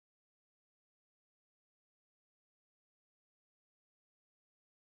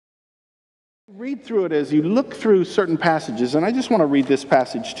Read through it as you look through certain passages, and I just want to read this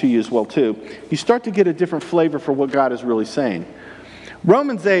passage to you as well too. You start to get a different flavor for what God is really saying.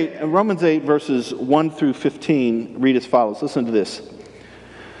 Romans 8 verses 1 through 15 read as follows. Listen to this.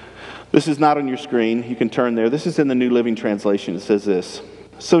 This is not on your screen. You can turn there. This is in the New Living Translation. It says this.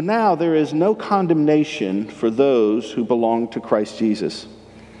 So now there is no condemnation for those who belong to Christ Jesus.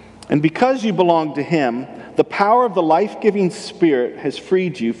 And because you belong to Him, the power of the life-giving Spirit has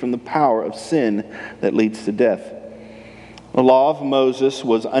freed you from the power of sin that leads to death. The law of Moses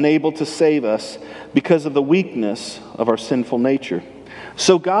was unable to save us because of the weakness of our sinful nature.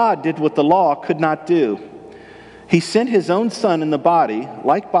 So God did what the law could not do. He sent His own Son in the body,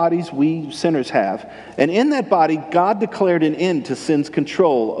 like bodies we sinners have, and in that body God declared an end to sin's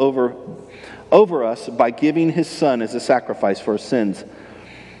control over us by giving His Son as a sacrifice for our sins.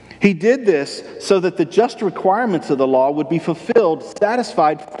 He did this so that the just requirements of the law would be fulfilled,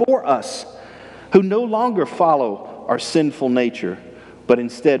 satisfied for us, who no longer follow our sinful nature, but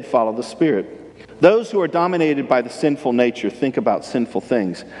instead follow the Spirit. Those who are dominated by the sinful nature think about sinful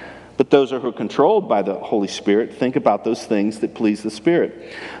things, but those who are controlled by the Holy Spirit think about those things that please the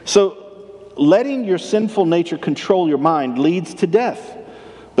Spirit. So, letting your sinful nature control your mind leads to death,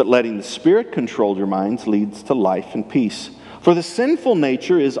 but letting the Spirit control your minds leads to life and peace. For the sinful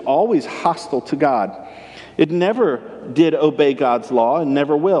nature is always hostile to God. It never did obey God's law and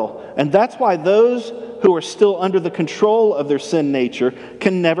never will. And that's why those who are still under the control of their sin nature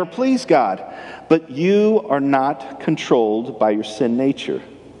can never please God. But you are not controlled by your sin nature.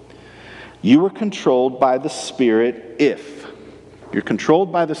 You are controlled by the Spirit if. You're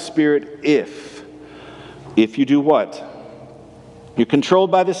controlled by the Spirit if. If you do what? You're controlled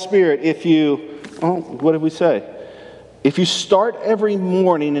by the Spirit if you, what did we say? If you start every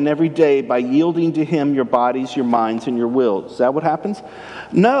morning and every day by yielding to Him your bodies, your minds, and your will. Is that what happens?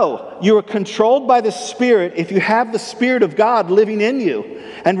 No. You are controlled by the Spirit if you have the Spirit of God living in you.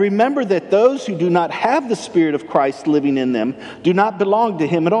 And remember that those who do not have the Spirit of Christ living in them do not belong to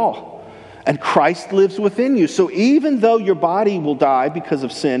Him at all. And Christ lives within you. So even though your body will die because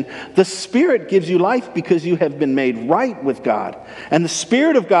of sin, the Spirit gives you life because you have been made right with God. And the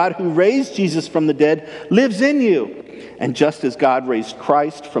Spirit of God who raised Jesus from the dead lives in you. And just as God raised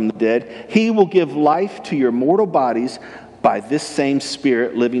Christ from the dead, He will give life to your mortal bodies by this same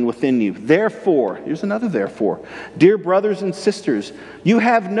Spirit living within you. Therefore, here's another therefore. Dear brothers and sisters, you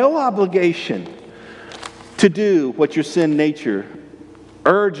have no obligation to do what your sin nature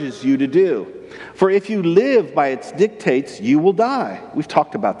urges you to do. For if you live by its dictates, you will die. We've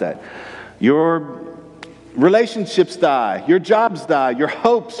talked about that. Your relationships die. Your jobs die. Your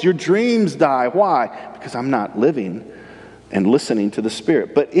hopes, your dreams die. Why? Because I'm not living and listening to the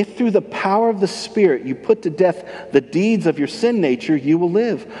Spirit. But if through the power of the Spirit you put to death the deeds of your sin nature, you will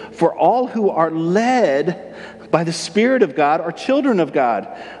live. For all who are led by the Spirit of God are children of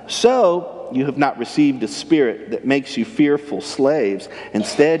God. So you have not received a spirit that makes you fearful slaves.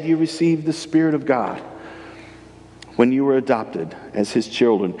 Instead, you received the Spirit of God when you were adopted as His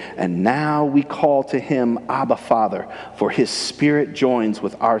children. And now we call to Him Abba, Father, for His Spirit joins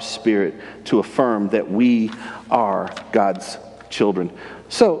with our spirit to affirm that we are God's children.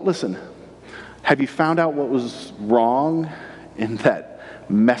 So, listen, have you found out what was wrong in that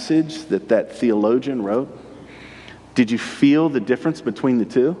message that theologian wrote? Did you feel the difference between the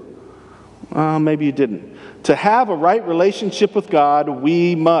two? Maybe you didn't. To have a right relationship with God,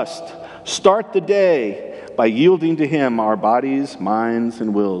 we must start the day by yielding to Him our bodies, minds,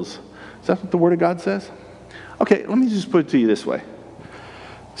 and wills. Is that what the Word of God says? Okay, let me just put it to you this way.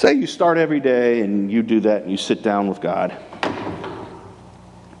 Say you start every day and you do that and you sit down with God.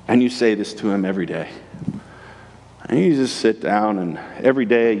 And you say this to Him every day. And you just sit down and every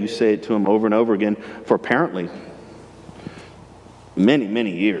day you say it to Him over and over again for apparently many,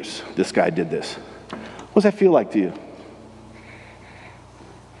 many years. This guy did this. What does that feel like to you?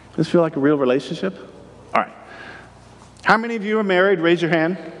 Does this feel like a real relationship? All right. How many of you are married? Raise your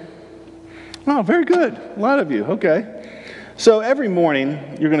hand. Oh, very good. A lot of you. Okay. So every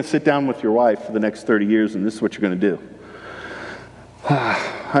morning, you're going to sit down with your wife for the next 30 years, and this is what you're going to do.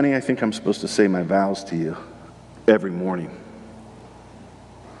 Honey, I think I'm supposed to say my vows to you every morning.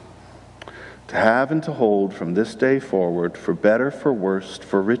 To have and to hold from this day forward, for better, for worse,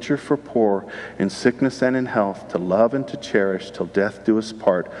 for richer, for poor, in sickness and in health, to love and to cherish till death do us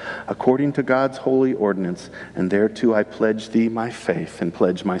part, according to God's holy ordinance, and thereto I pledge thee my faith and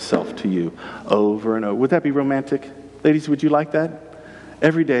pledge myself to you over and over. Would that be romantic? Ladies, would you like that?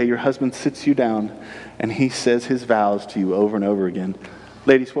 Every day your husband sits you down and he says his vows to you over and over again.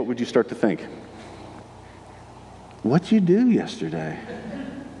 Ladies, what would you start to think? What'd you do yesterday?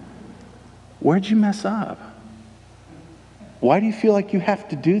 Where'd you mess up? Why do you feel like you have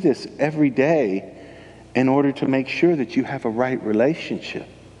to do this every day in order to make sure that you have a right relationship?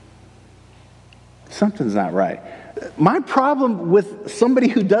 Something's not right. My problem with somebody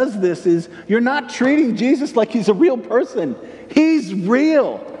who does this is you're not treating Jesus like he's a real person. He's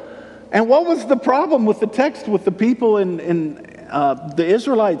real. And what was the problem with the text with the people in the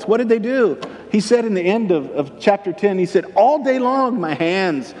Israelites? What did they do? He said in the end of chapter 10, he said, all day long my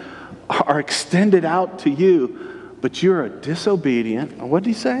hands are extended out to you, but you're a disobedient, what did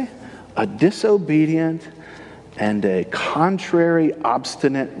he say? A disobedient and a contrary,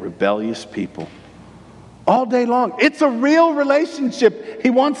 obstinate, rebellious people. All day long. It's a real relationship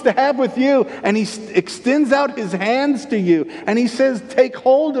he wants to have with you, and he extends out his hands to you, and he says, take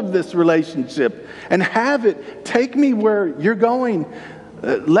hold of this relationship and have it. Take me where you're going.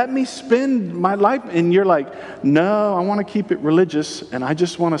 Let me spend my life. And you're like, no, I want to keep it religious, and I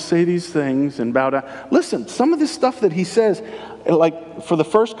just want to say these things and bow down. Listen, some of this stuff that he says, like for the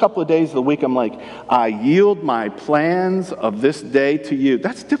first couple of days of the week, I'm like, I yield my plans of this day to you.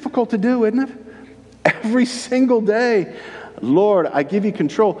 That's difficult to do, isn't it? Every single day, Lord, I give you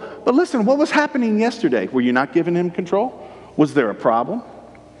control. But listen, what was happening yesterday? Were you not giving him control? Was there a problem?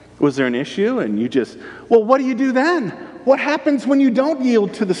 Was there an issue? And you just, well, what do you do then? What happens when you don't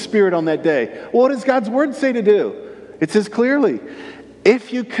yield to the Spirit on that day? Well, what does God's Word say to do? It says clearly,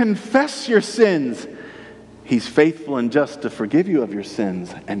 if you confess your sins, he's faithful and just to forgive you of your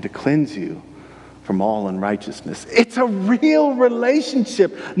sins and to cleanse you from all unrighteousness. It's a real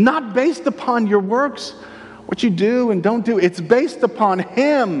relationship, not based upon your works, what you do and don't do. It's based upon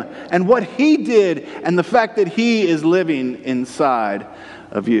him and what he did and the fact that he is living inside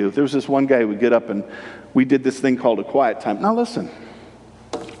of you. There was this one guy who would get up and we did this thing called a quiet time. Now listen,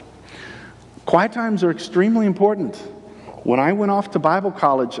 quiet times are extremely important. When I went off to Bible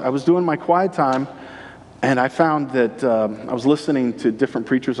college, I was doing my quiet time, and I found that I was listening to different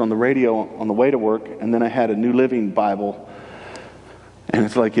preachers on the radio on the way to work, and then I had a New Living Bible. And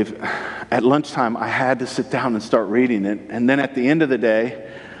it's like if at lunchtime I had to sit down and start reading it. And then at the end of the day,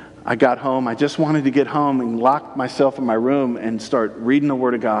 I got home. I just wanted to get home and lock myself in my room and start reading the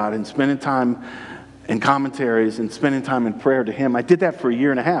Word of God and spending time in commentaries and spending time in prayer to him. I did that for a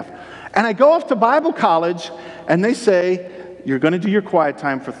year and a half. And I go off to Bible college, and they say, you're going to do your quiet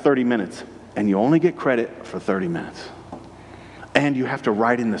time for 30 minutes. And you only get credit for 30 minutes. And you have to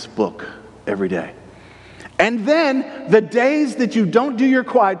write in this book every day. And then the days that you don't do your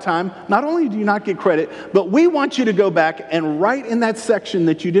quiet time, not only do you not get credit, but we want you to go back and write in that section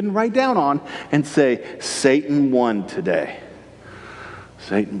that you didn't write down on and say, Satan won today.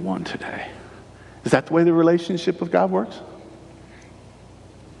 Satan won today. Is that the way the relationship with God works?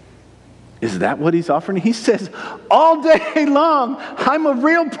 Is that what he's offering? He says, all day long, I'm a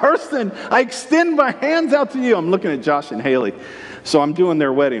real person. I extend my hands out to you. I'm looking at Josh and Haley. So I'm doing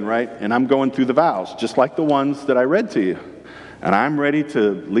their wedding, right? And I'm going through the vows, just like the ones that I read to you. And I'm ready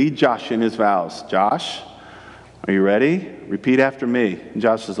to lead Josh in his vows. Josh, are you ready? Repeat after me. And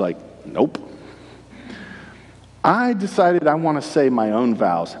Josh is like, nope. I decided I want to say my own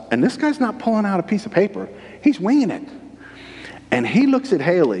vows. And this guy's not pulling out a piece of paper. He's winging it. And he looks at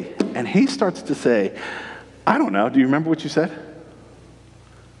Haley, and he starts to say, I don't know, do you remember what you said?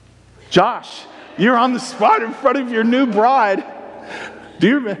 Josh, you're on the spot in front of your new bride. Do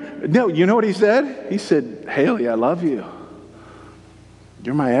you remember? No, you know what he said? He said, Haley, I love you.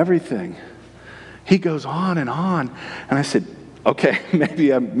 You're my everything. He goes on. And I said, okay,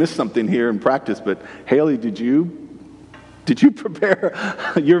 maybe I missed something here in practice, but Haley, did you prepare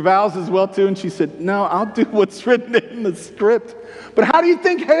your vows as well too? And she said, no, I'll do what's written in the script. But how do you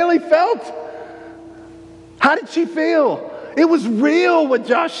think Haley felt? How did she feel? It was real what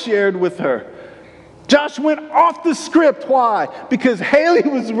Josh shared with her. Josh went off the script. Why? Because Haley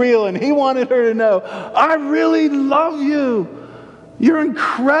was real and he wanted her to know, I really love you. You're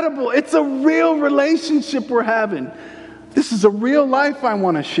incredible. It's a real relationship we're having. This is a real life I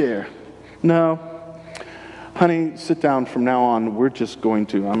want to share. No. Honey, sit down. From now on, I'm going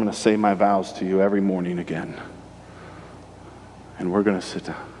to say my vows to you every morning again. And we're going to sit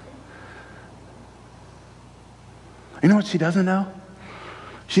down. You know what she doesn't know?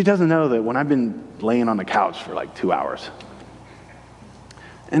 She doesn't know that when I've been laying on the couch for like 2 hours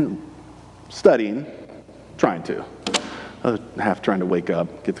and studying, trying to wake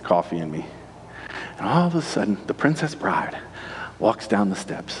up, get the coffee in me. And all of a sudden, the Princess Bride walks down the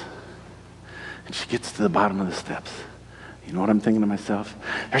steps. And she gets to the bottom of the steps. You know what I'm thinking to myself?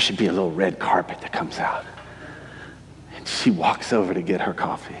 There should be a little red carpet that comes out. And she walks over to get her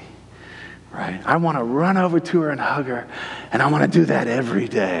coffee. Right? I want to run over to her and hug her. And I want to do that every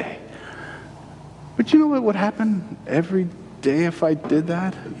day. But you know what would happen every day if I did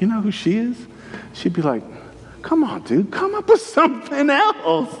that? You know who she is? She'd be like, come on, dude, come up with something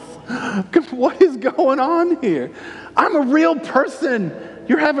else. What is going on here? I'm a real person.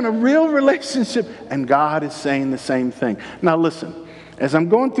 You're having a real relationship. And God is saying the same thing. Now listen, as I'm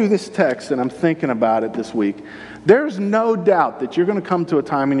going through this text and I'm thinking about it this week, there's no doubt that you're going to come to a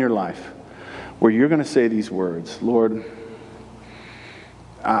time in your life where you're going to say these words, Lord,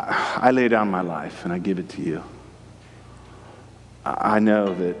 I lay down my life and I give it to you. I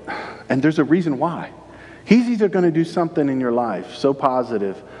know that, and there's a reason why. He's either going to do something in your life so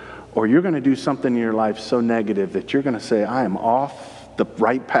positive, or you're going to do something in your life so negative that you're going to say, I am off the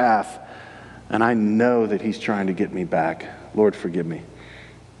right path, and I know that he's trying to get me back. Lord, forgive me.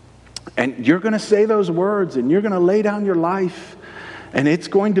 And you're going to say those words, and you're going to lay down your life, and it's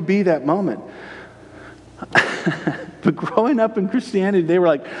going to be that moment. But growing up in Christianity, they were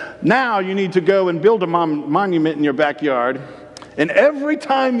like, now you need to go and build a monument in your backyard. And every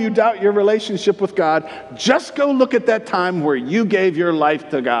time you doubt your relationship with God, just go look at that time where you gave your life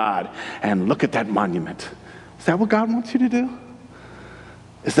to God and look at that monument. Is that what God wants you to do?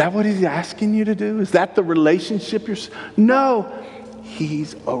 Is that what he's asking you to do? Is that the relationship you're... No,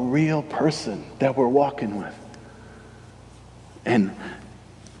 he's a real person that we're walking with. And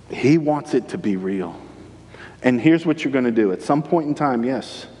he wants it to be real. And here's what you're going to do. At some point in time,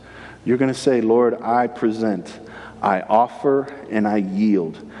 yes, you're going to say, Lord, I present, I offer, and I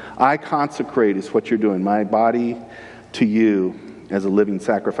yield. I consecrate is what you're doing. My body to you as a living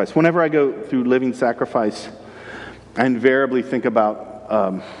sacrifice. Whenever I go through living sacrifice, I invariably think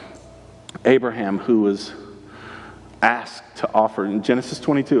about Abraham, who was asked to offer, in Genesis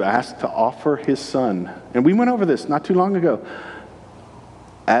 22, asked to offer his son. And we went over this not too long ago.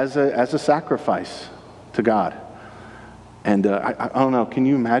 As a sacrifice to God. And I don't know, can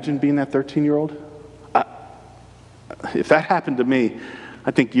you imagine being that 13-year-old? If that happened to me,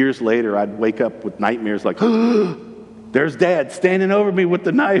 I think years later I'd wake up with nightmares like, there's Dad standing over me with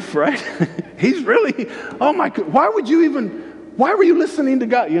the knife, right? He's really, oh my God, why were you listening to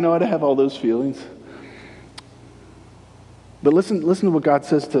God? You know, I'd have all those feelings. But listen to what God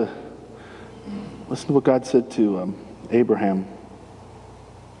says to Abraham.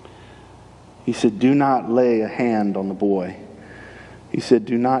 He said, do not lay a hand on the boy. He said,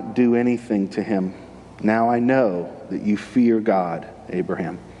 do not do anything to him. Now I know that you fear God,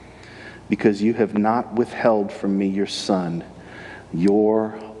 Abraham, because you have not withheld from me your son,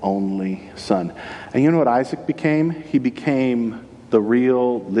 your only son. And you know what Isaac became? He became the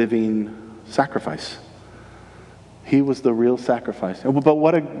real living sacrifice. He was the real sacrifice. But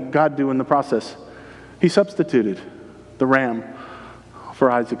what did God do in the process? He substituted the ram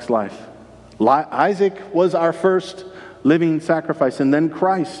for Isaac's life. Isaac was our first living sacrifice, and then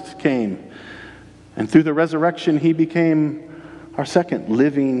Christ came. And through the resurrection, he became our second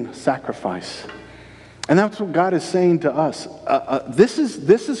living sacrifice. And that's what God is saying to us. This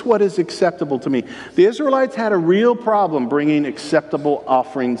is what is acceptable to me. The Israelites had a real problem bringing acceptable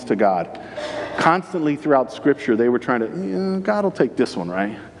offerings to God. Constantly throughout Scripture, they were trying to, God will take this one,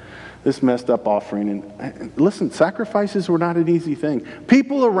 right? This messed up offering. And listen, sacrifices were not an easy thing.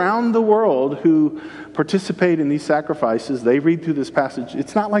 People around the world who participate in these sacrifices, they read through this passage.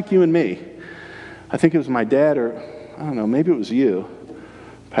 It's not like you and me. I think it was my dad, or I don't know, maybe it was you,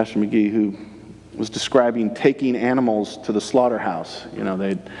 Pastor McGee, who was describing taking animals to the slaughterhouse. You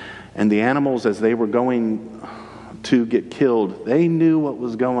know, and the animals, as they were going to get killed, they knew what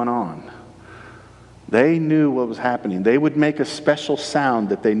was going on. They knew what was happening. They would make a special sound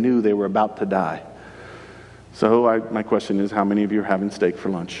that they knew they were about to die. So my question is, how many of you are having steak for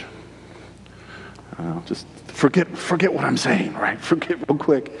lunch? Just forget what I'm saying, right? Forget real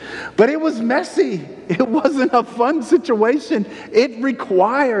quick. But it was messy. It wasn't a fun situation. It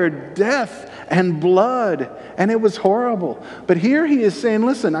required death and blood, and it was horrible. But here he is saying,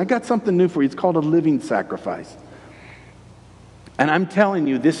 listen, I got something new for you. It's called a living sacrifice. And I'm telling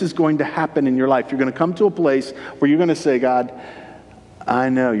you, this is going to happen in your life. You're going to come to a place where you're going to say, God, I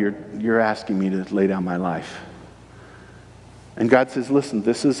know you're asking me to lay down my life. And God says, listen,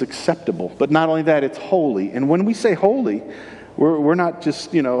 this is acceptable. But not only that, it's holy. And when we say holy, we're not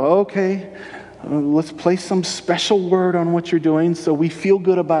just, okay, let's place some special word on what you're doing so we feel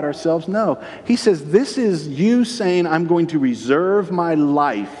good about ourselves. No. He says, this is you saying, I'm going to reserve my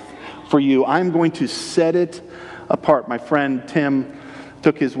life for you. I'm going to set it apart. My friend Tim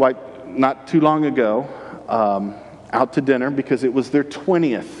took his wife not too long ago out to dinner because it was their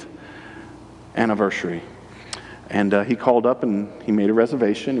 20th anniversary. And he called up and he made a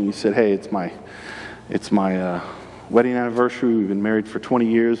reservation and he said, hey, it's my wedding anniversary. We've been married for 20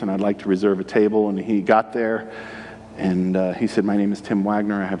 years, and I'd like to reserve a table. And he got there, and he said, my name is Tim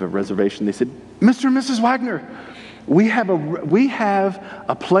Wagner. I have a reservation. They said, Mr. and Mrs. Wagner, we have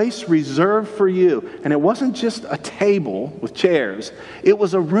a place reserved for you. And it wasn't just a table with chairs. It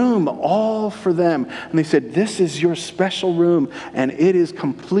was a room all for them. And they said, this is your special room, and it is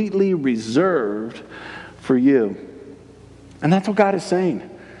completely reserved for you. And that's what God is saying.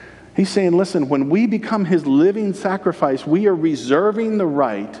 He's saying, listen, when we become his living sacrifice, we are reserving the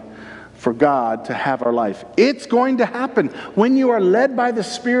right for God to have our life. It's going to happen. When you are led by the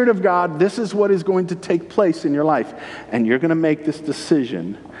Spirit of God, this is what is going to take place in your life. And you're going to make this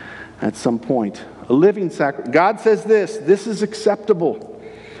decision at some point. A living sacrifice. God says this is acceptable.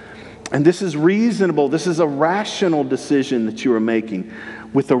 And this is reasonable. This is a rational decision that you are making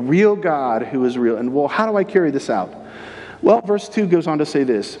with a real God who is real. And well, how do I carry this out? Well, verse 2 goes on to say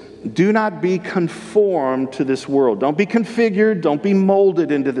this. Do not be conformed to this world. Don't be configured. Don't be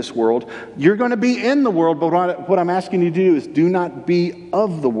molded into this world. You're going to be in the world, but what I'm asking you to do is do not be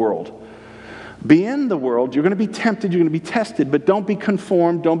of the world. Be in the world. You're going to be tempted. You're going to be tested, but don't be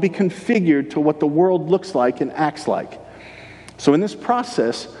conformed. Don't be configured to what the world looks like and acts like. So in this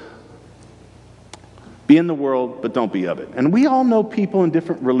process, be in the world, but don't be of it. And we all know people in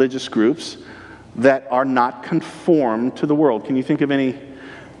different religious groups that are not conformed to the world. Can you think of any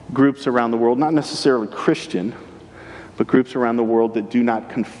groups around the world, not necessarily Christian, but groups around the world that do not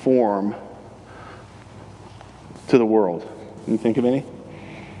conform to the world? Can you think of any?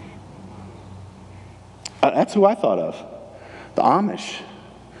 That's who I thought of. The Amish.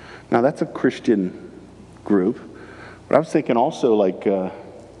 Now that's a Christian group, but I was thinking also like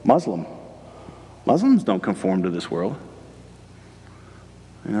Muslim. Muslims don't conform to this world.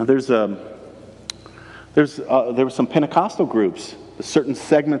 You know, there were some Pentecostal groups, certain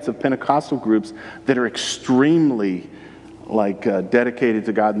segments of Pentecostal groups that are extremely dedicated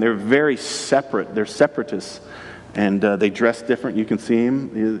to God, and they're very separate. They're separatists, and they dress different. You can see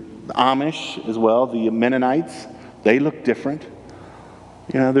them. The Amish as well, the Mennonites, they look different.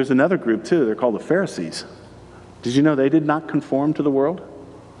 You know, there's another group too. They're called the Pharisees. Did you know they did not conform to the world?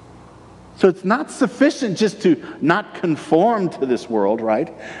 So it's not sufficient just to not conform to this world,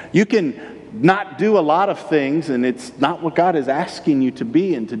 right? You can not do a lot of things, and it's not what God is asking you to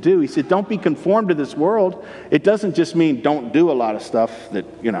be and to do. He said, don't be conformed to this world. It doesn't just mean don't do a lot of stuff that,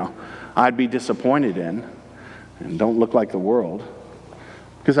 I'd be disappointed in, and don't look like the world.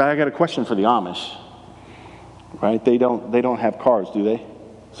 Because I got a question for the Amish, right? They don't have cars, do they?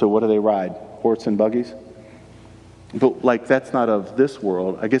 So what do they ride? Horse and buggies? But that's not of this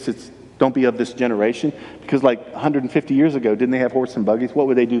world. I guess it's don't be of this generation, because 150 years ago, didn't they have horse and buggies? What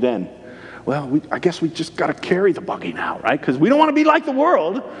would they do then? Well, I guess we just got to carry the buggy now, right? Because we don't want to be like the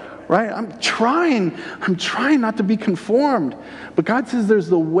world, right? I'm trying not to be conformed. But God says there's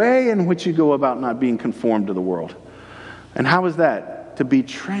the way in which you go about not being conformed to the world. And how is that? To be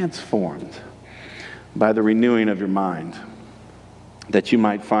transformed by the renewing of your mind, that you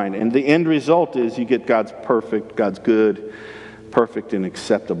might find. And the end result is you get God's good, perfect and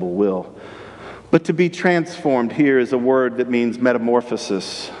acceptable will. But to be transformed here is a word that means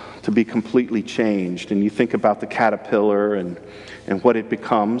metamorphosis, to be completely changed. And you think about the caterpillar and what it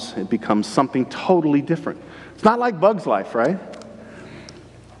becomes something totally different. It's not like Bug's life, right?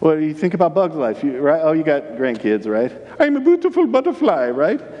 Well, you think about Bug's life, right? Oh, you got grandkids, right? I'm a beautiful butterfly,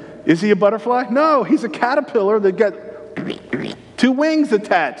 right? Is he a butterfly? No, he's a caterpillar that got 2 wings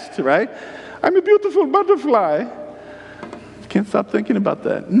attached, right? I'm a beautiful butterfly. Can't stop thinking about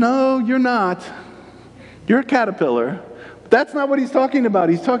that. No, you're not. You're a caterpillar. That's not what he's talking about.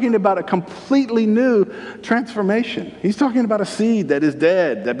 He's talking about a completely new transformation. He's talking about a seed that is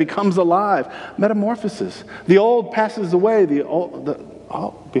dead, that becomes alive. Metamorphosis. The old passes away.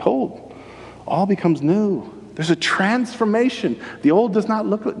 Behold, all becomes new. There's a transformation. The old does not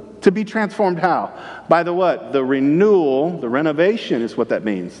look to be transformed how? By the what? The renewal, the renovation is what that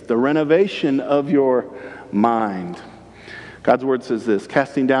means. The renovation of your mind. God's word says this,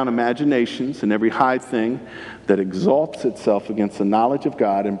 casting down imaginations and every high thing that exalts itself against the knowledge of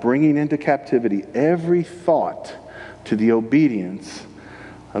God, and bringing into captivity every thought to the obedience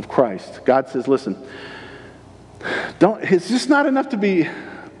of Christ. God says, listen, it's just not enough to be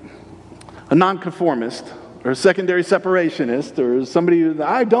a nonconformist or a secondary separationist or somebody that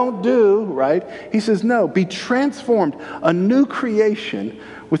I don't do, right? He says, no, be transformed, a new creation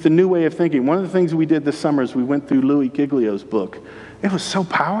with a new way of thinking. One of the things we did this summer is we went through Louis Giglio's book. It was so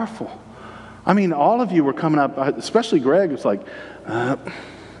powerful. I mean, all of you were coming up, especially Greg. It was like,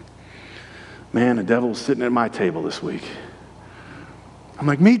 man, the devil was sitting at my table this week. I'm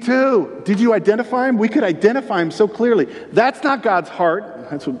like, me too. Did you identify him? We could identify him so clearly. That's not God's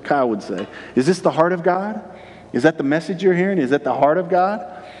heart. That's what Kyle would say. Is this the heart of God? Is that the message you're hearing? Is that the heart of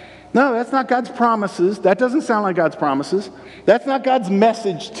God? No, that's not God's promises. That doesn't sound like God's promises. That's not God's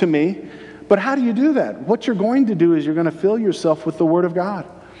message to me. But how do you do that? What you're going to do is you're going to fill yourself with the Word of God.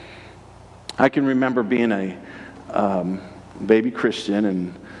 I can remember being a baby Christian,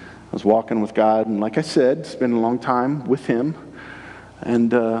 and I was walking with God, and like I said, spending a long time with Him.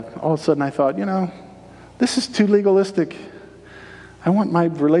 And all of a sudden I thought, this is too legalistic. I want my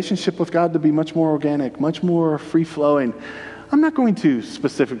relationship with God to be much more organic, much more free-flowing. I'm not going to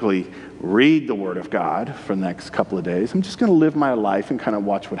specifically read the Word of God for the next couple of days. I'm just going to live my life and kind of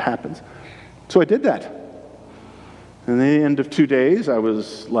watch what happens. So I did that. And at the end of 2 days, I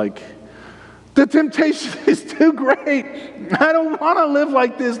was like, the temptation is too great. I don't want to live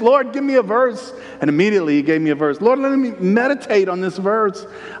like this. Lord, give me a verse. And immediately He gave me a verse. Lord, let me meditate on this verse.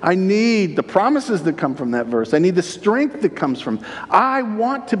 I need the promises that come from that verse. I need the strength that comes from. I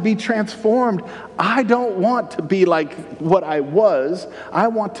want to be transformed. I don't want to be like what I was. I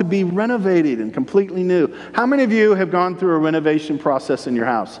want to be renovated and completely new. How many of you have gone through a renovation process in your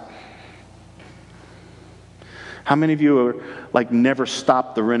house? How many of you are never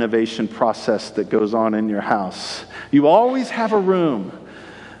stop the renovation process that goes on in your house? You always have a room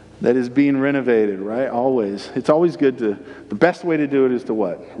that is being renovated, right? Always. It's always good the best way to do it is to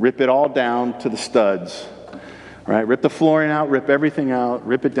what? Rip it all down to the studs, right? Rip the flooring out, rip everything out,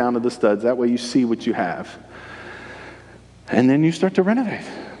 rip it down to the studs. That way you see what you have. And then you start to renovate.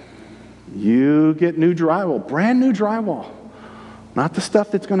 You get new drywall, brand new drywall. Not the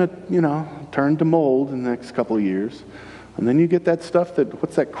stuff that's going to, turn to mold in the next couple of years. And then you get that stuff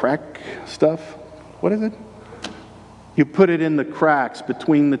what's that crack stuff? What is it? You put it in the cracks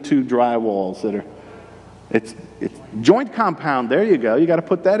between the two drywalls it's joint compound. There you go. You got to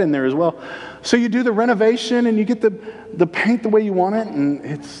put that in there as well. So you do the renovation and you get the paint the way you want it, and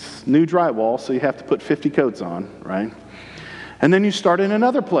it's new drywall, so you have to put 50 coats on, right? And then you start in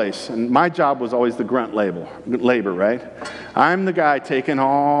another place. And my job was always the grunt labor, right? I'm the guy taking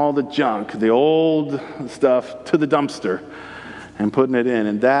all the junk, the old stuff, to the dumpster and putting it in.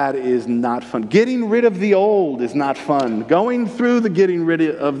 And that is not fun. Getting rid of the old is not fun. Going through the getting rid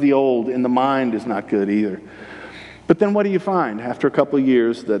of the old in the mind is not good either. But then what do you find? After a couple of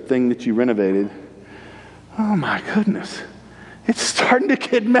years, that thing that you renovated, oh my goodness, it's starting to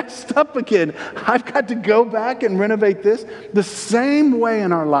get messed up again. I've got to go back and renovate this. The same way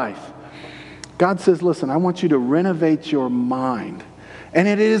in our life. God says, listen, I want you to renovate your mind. And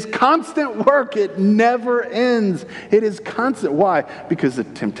it is constant work. It never ends. It is constant. Why? Because the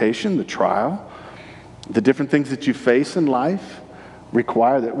temptation, the trial, the different things that you face in life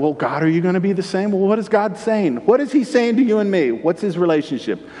require that. Well, God, are you going to be the same? Well, what is God saying? What is He saying to you and me? What's His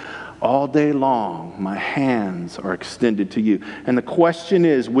relationship? All day long, my hands are extended to you. And the question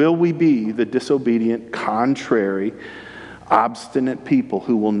is, will we be the disobedient, contrary, obstinate people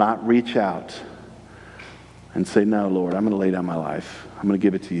who will not reach out and say, no, Lord, I'm going to lay down my life. I'm going to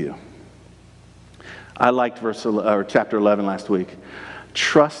give it to you. I liked chapter 11 last week.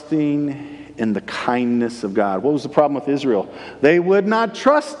 Trusting in the kindness of God. What was the problem with Israel? They would not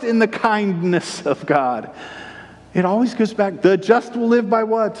trust in the kindness of God. It always goes back. The just will live by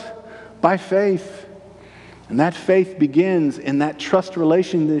what? By faith. And that faith begins in that trust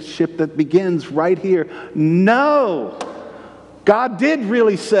relationship that begins right here. No! God did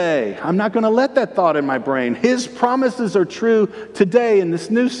really say, I'm not going to let that thought in my brain. His promises are true today in this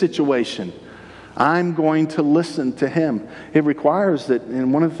new situation. I'm going to listen to Him. It requires that,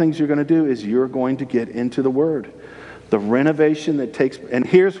 and one of the things you're going to do is you're going to get into the Word. The renovation that takes, and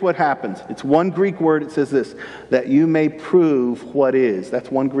here's what happens. It's one Greek word. It says this, that you may prove what is. That's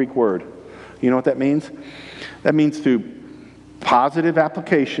one Greek word. You know what that means? That means through positive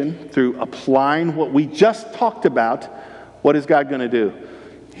application, through applying what we just talked about, what is God going to do?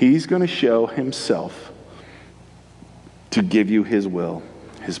 He's going to show Himself to give you His will,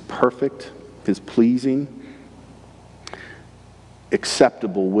 His perfect, His pleasing,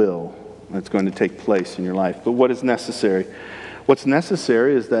 acceptable will that's going to take place in your life. But what is necessary? What's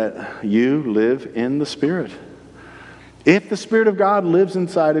necessary is that you live in the Spirit. If the Spirit of God lives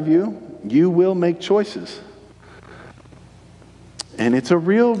inside of you, you will make choices. And it's a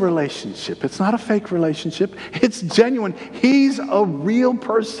real relationship. It's not a fake relationship. It's genuine. He's a real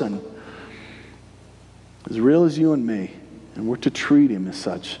person. As real as you and me. And we're to treat Him as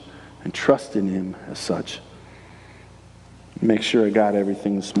such and trust in Him as such. Make sure I got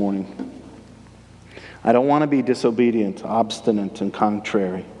everything this morning. I don't want to be disobedient, obstinate, and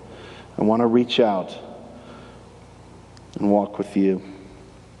contrary. I want to reach out and walk with you.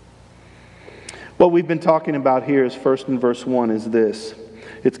 What we've been talking about here is first in verse 1 is this.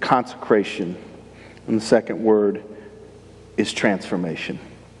 It's consecration. And the second word is transformation.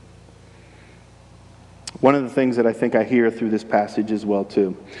 One of the things that I think I hear through this passage as well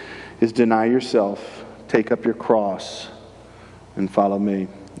too is deny yourself, take up your cross, and follow me.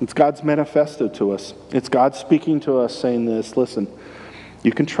 It's God's manifesto to us. It's God speaking to us saying this, listen,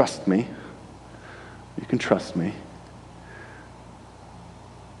 you can trust me. You can trust me.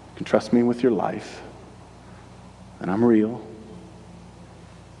 You can trust me with your life. And I'm real.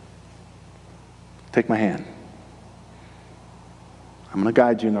 Take my hand. I'm going to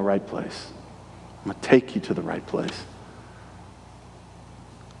guide you in the right place. I'm going to take you to the right place.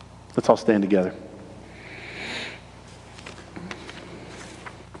 Let's all stand together.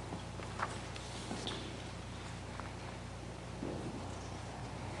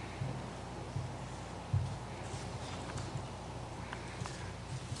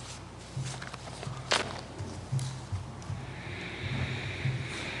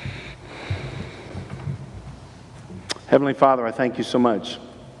 Heavenly Father, I thank you so much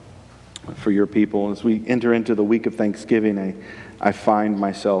for your people. As we enter into the week of Thanksgiving, I find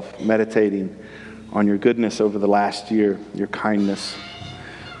myself meditating on your goodness over the last year, your kindness.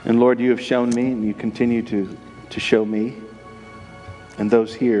 And Lord, you have shown me, and you continue to show me and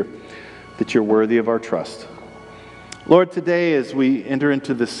those here that you're worthy of our trust. Lord, today as we enter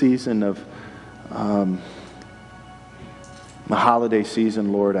into the season of the holiday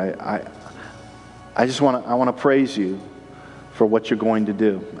season, Lord, I want to praise you for what you're going to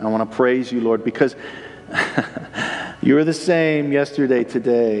do. I want to praise you, Lord, because you're the same yesterday,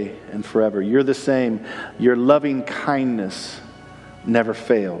 today, and forever. You're the same. Your loving kindness never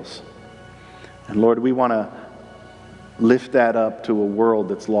fails. And Lord, we want to lift that up to a world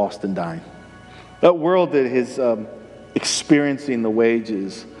that's lost and dying. That world that is experiencing the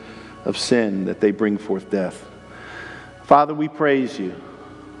wages of sin, that they bring forth death. Father, we praise you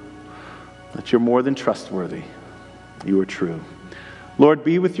that you're more than trustworthy. You are true. Lord,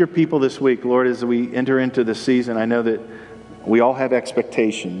 be with your people this week. Lord, as we enter into the season, I know that we all have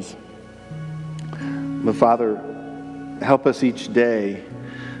expectations. But Father, help us each day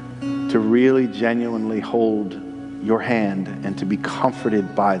to really genuinely hold your hand and to be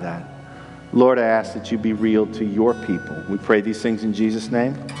comforted by that. Lord, I ask that you be real to your people. We pray these things in Jesus'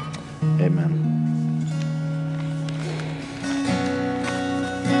 name. Amen.